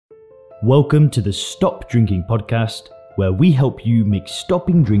Welcome to the Stop Drinking Podcast, where we help you make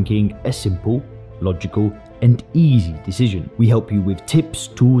stopping drinking a simple, logical, and easy decision. We help you with tips,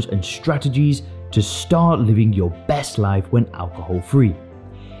 tools, and strategies to start living your best life when alcohol-free.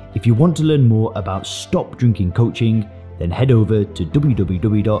 If you want to learn more about Stop Drinking coaching, then head over to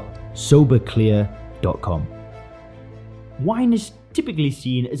www.soberclear.com. Wine is typically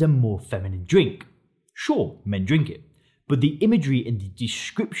seen as a more feminine drink. Sure, men drink it, but the imagery and the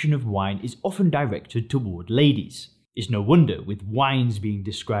description of wine is often directed toward ladies. It's no wonder, with wines being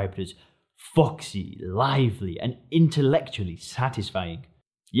described as foxy, lively, and intellectually satisfying.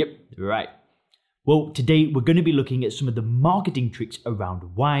 Yep, right. Well, today we're going to be looking at some of the marketing tricks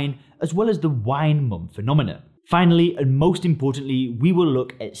around wine, as well as the wine mum phenomena. Finally, and most importantly, we will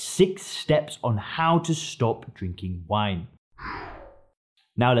look at 6 steps on how to stop drinking wine.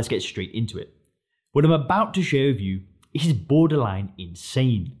 Now let's get straight into it. What I'm about to share with you is borderline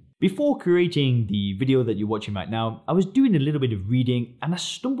insane. Before creating the video that you're watching right now, I was doing a little bit of reading and I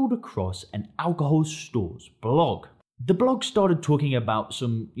stumbled across an alcohol store's blog. The blog started talking about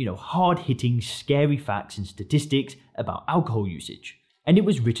some, hard-hitting, scary facts and statistics about alcohol usage. And it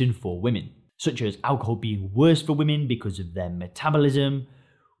was written for women, such as alcohol being worse for women because of their metabolism,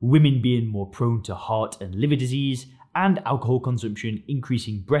 women being more prone to heart and liver disease, and alcohol consumption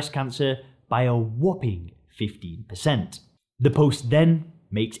increasing breast cancer by a whopping 15%. The post then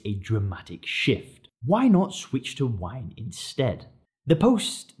makes a dramatic shift. Why not switch to wine instead? The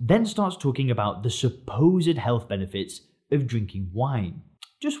post then starts talking about the supposed health benefits of drinking wine.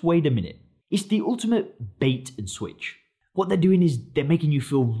 Just wait a minute. It's the ultimate bait and switch. What they're doing is they're making you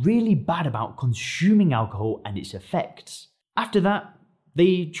feel really bad about consuming alcohol and its effects. After that,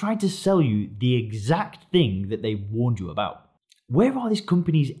 they try to sell you the exact thing that they warned you about. Where are this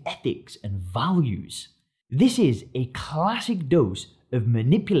company's ethics and values? This is a classic dose of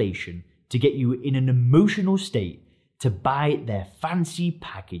manipulation to get you in an emotional state to buy their fancy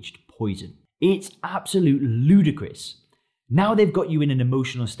packaged poison. It's absolute ludicrous. Now they've got you in an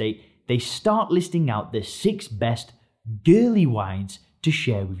emotional state, they start listing out the 6 best girly wines to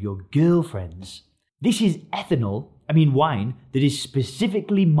share with your girlfriends. This is wine that is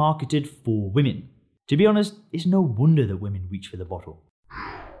specifically marketed for women. To be honest, it's no wonder that women reach for the bottle.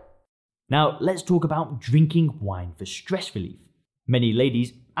 Now, let's talk about drinking wine for stress relief. Many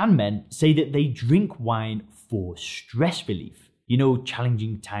ladies and men say that they drink wine for stress relief.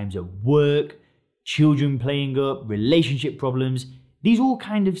 Challenging times at work, children playing up, relationship problems. These all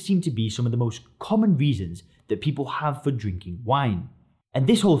kind of seem to be some of the most common reasons that people have for drinking wine. And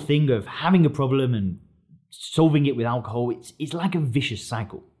this whole thing of having a problem and solving it with alcohol, it's like a vicious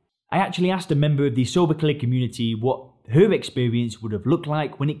cycle. I actually asked a member of the Sober Clear community what her experience would have looked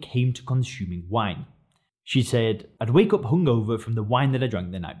like when it came to consuming wine. She said, "I'd wake up hungover from the wine that I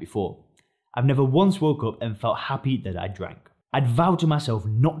drank the night before. I've never once woke up and felt happy that I drank. I'd vowed to myself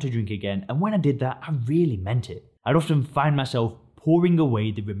not to drink again, and when I did that, I really meant it. I'd often find myself pouring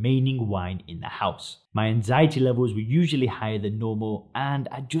away the remaining wine in the house. My anxiety levels were usually higher than normal, and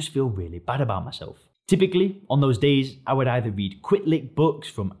I'd just feel really bad about myself. Typically, on those days, I would either read quick lit books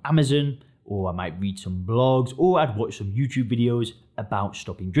from Amazon, or I might read some blogs, or I'd watch some YouTube videos about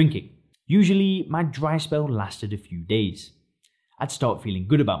stopping drinking. Usually, my dry spell lasted a few days. I'd start feeling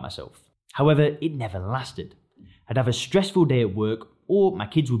good about myself. However, it never lasted. I'd have a stressful day at work, or my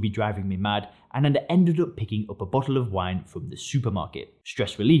kids would be driving me mad, and I'd ended up picking up a bottle of wine from the supermarket.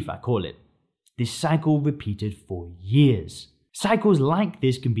 Stress relief, I call it. This cycle repeated for years. Cycles like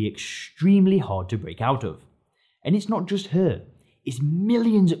this can be extremely hard to break out of. And it's not just her. It's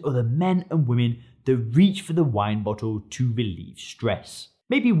millions of other men and women that reach for the wine bottle to relieve stress.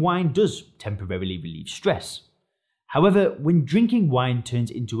 Maybe wine does temporarily relieve stress. However, when drinking wine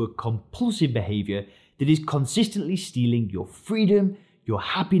turns into a compulsive behavior that is consistently stealing your freedom, your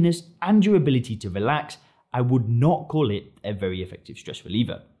happiness, and your ability to relax, I would not call it a very effective stress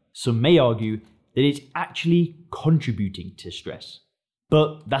reliever. Some may argue that it's actually contributing to stress.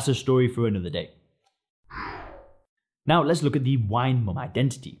 But that's a story for another day. Now let's look at the wine mum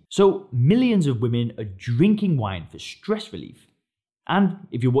identity. So millions of women are drinking wine for stress relief. And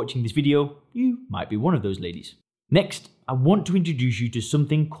if you're watching this video, you might be one of those ladies. Next, I want to introduce you to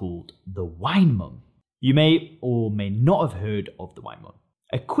something called the wine mum. You may or may not have heard of the wine mum.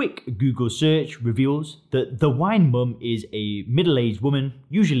 A quick Google search reveals that the wine mum is a middle-aged woman,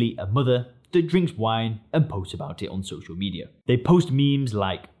 usually a mother, that drinks wine and posts about it on social media. They post memes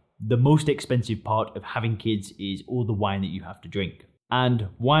like, "The most expensive part of having kids is all the wine that you have to drink." And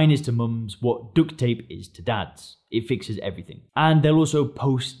wine is to mums what duct tape is to dads. It fixes everything. And they'll also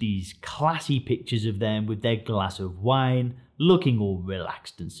post these classy pictures of them with their glass of wine, looking all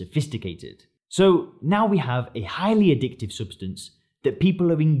relaxed and sophisticated. So now we have a highly addictive substance that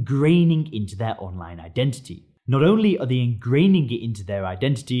people are ingraining into their online identity. Not only are they ingraining it into their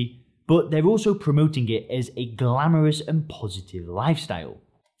identity, but they're also promoting it as a glamorous and positive lifestyle.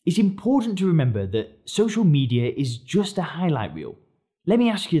 It's important to remember that social media is just a highlight reel. Let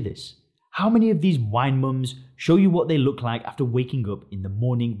me ask you this. How many of these wine mums show you what they look like after waking up in the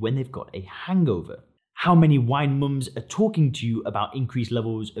morning when they've got a hangover? How many wine mums are talking to you about increased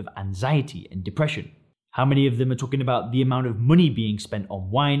levels of anxiety and depression? How many of them are talking about the amount of money being spent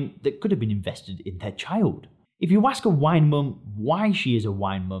on wine that could have been invested in their child? If you ask a wine mum why she is a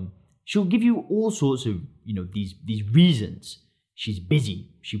wine mum, she'll give you all sorts of, these reasons. She's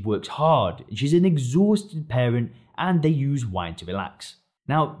busy, she works hard, and she's an exhausted parent, and they use wine to relax.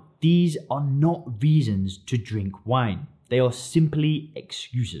 Now, these are not reasons to drink wine. They are simply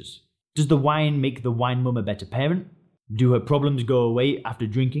excuses. Does the wine make the wine mum a better parent? Do her problems go away after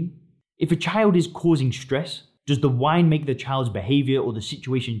drinking? If a child is causing stress, does the wine make the child's behavior or the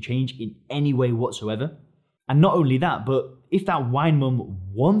situation change in any way whatsoever? And not only that, but if that wine mum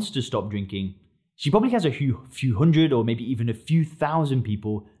wants to stop drinking, she probably has a few hundred or maybe even a few thousand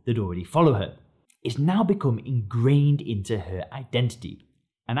people that already follow her. It's now become ingrained into her identity.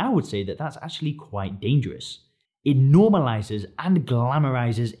 And I would say that that's actually quite dangerous. It normalizes and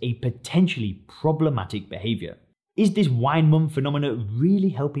glamorizes a potentially problematic behavior. Is this wine mum phenomenon really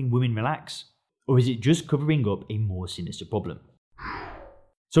helping women relax? Or is it just covering up a more sinister problem?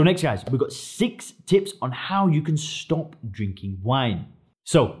 So next guys, we've got 6 tips on how you can stop drinking wine.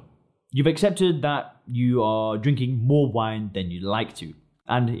 So, you've accepted that you are drinking more wine than you'd like to.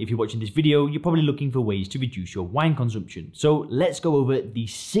 And if you're watching this video, you're probably looking for ways to reduce your wine consumption. So let's go over the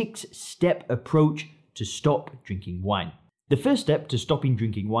 6-step approach to stop drinking wine. The first step to stopping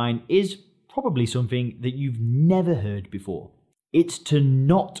drinking wine is probably something that you've never heard before. It's to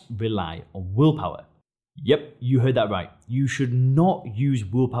not rely on willpower. Yep, you heard that right. You should not use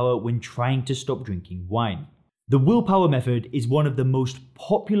willpower when trying to stop drinking wine. The willpower method is one of the most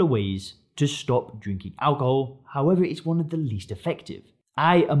popular ways to stop drinking alcohol. However, it's one of the least effective.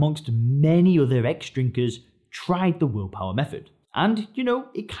 I, amongst many other ex-drinkers, tried the willpower method. And,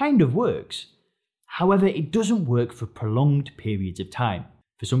 it kind of works. However, it doesn't work for prolonged periods of time.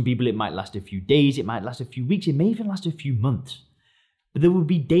 For some people, it might last a few days, it might last a few weeks, it may even last a few months. But there will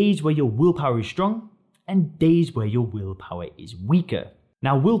be days where your willpower is strong and days where your willpower is weaker.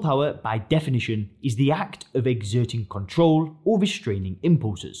 Now, willpower, by definition, is the act of exerting control or restraining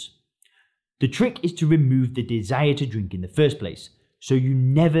impulses. The trick is to remove the desire to drink in the first place, so you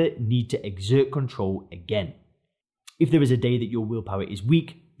never need to exert control again. If there is a day that your willpower is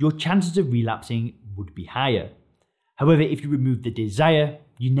weak, your chances of relapsing would be higher. However, if you remove the desire,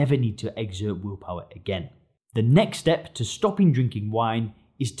 you never need to exert willpower again. The next step to stopping drinking wine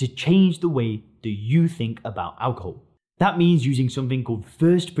is to change the way that you think about alcohol. That means using something called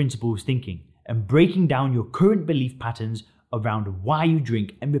first principles thinking and breaking down your current belief patterns around why you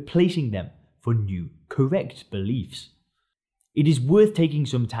drink and replacing them for new, correct beliefs. It is worth taking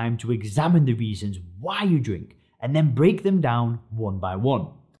some time to examine the reasons why you drink and then break them down one by one.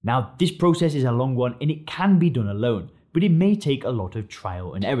 Now, this process is a long one and it can be done alone, but it may take a lot of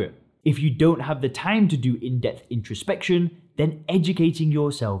trial and error. If you don't have the time to do in-depth introspection, then educating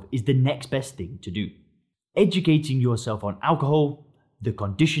yourself is the next best thing to do. Educating yourself on alcohol, the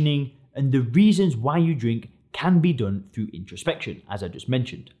conditioning, and the reasons why you drink can be done through introspection, as I just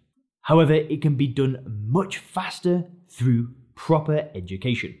mentioned. However, it can be done much faster through proper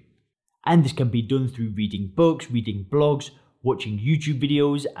education. And this can be done through reading books, reading blogs, watching YouTube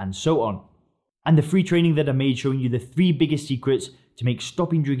videos, and so on. And the free training that I made showing you the 3 biggest secrets to make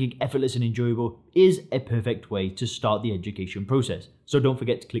stopping drinking effortless and enjoyable is a perfect way to start the education process. So don't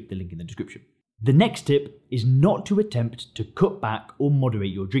forget to click the link in the description. The next tip is not to attempt to cut back or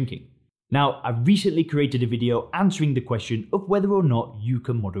moderate your drinking. Now, I recently created a video answering the question of whether or not you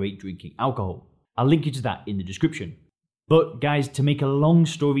can moderate drinking alcohol. I'll link you to that in the description. But guys, to make a long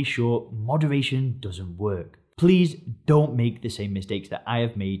story short, moderation doesn't work. Please don't make the same mistakes that I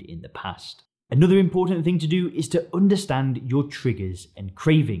have made in the past. Another important thing to do is to understand your triggers and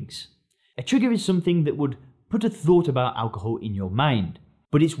cravings. A trigger is something that would put a thought about alcohol in your mind.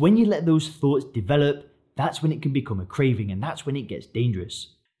 But it's when you let those thoughts develop, that's when it can become a craving and that's when it gets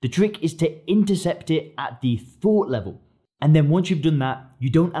dangerous. The trick is to intercept it at the thought level. And then once you've done that, you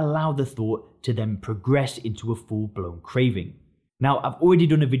don't allow the thought to then progress into a full-blown craving. Now, I've already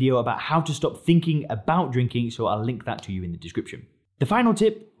done a video about how to stop thinking about drinking, so I'll link that to you in the description. The final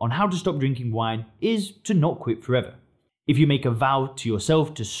tip on how to stop drinking wine is to not quit forever. If you make a vow to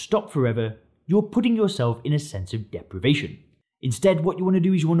yourself to stop forever, you're putting yourself in a sense of deprivation. Instead, what you want to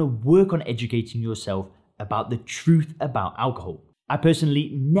do is you want to work on educating yourself about the truth about alcohol. I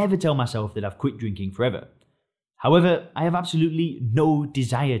personally never tell myself that I've quit drinking forever. However, I have absolutely no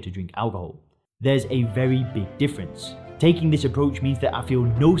desire to drink alcohol. There's a very big difference. Taking this approach means that I feel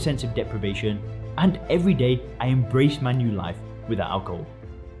no sense of deprivation, and every day I embrace my new life without alcohol.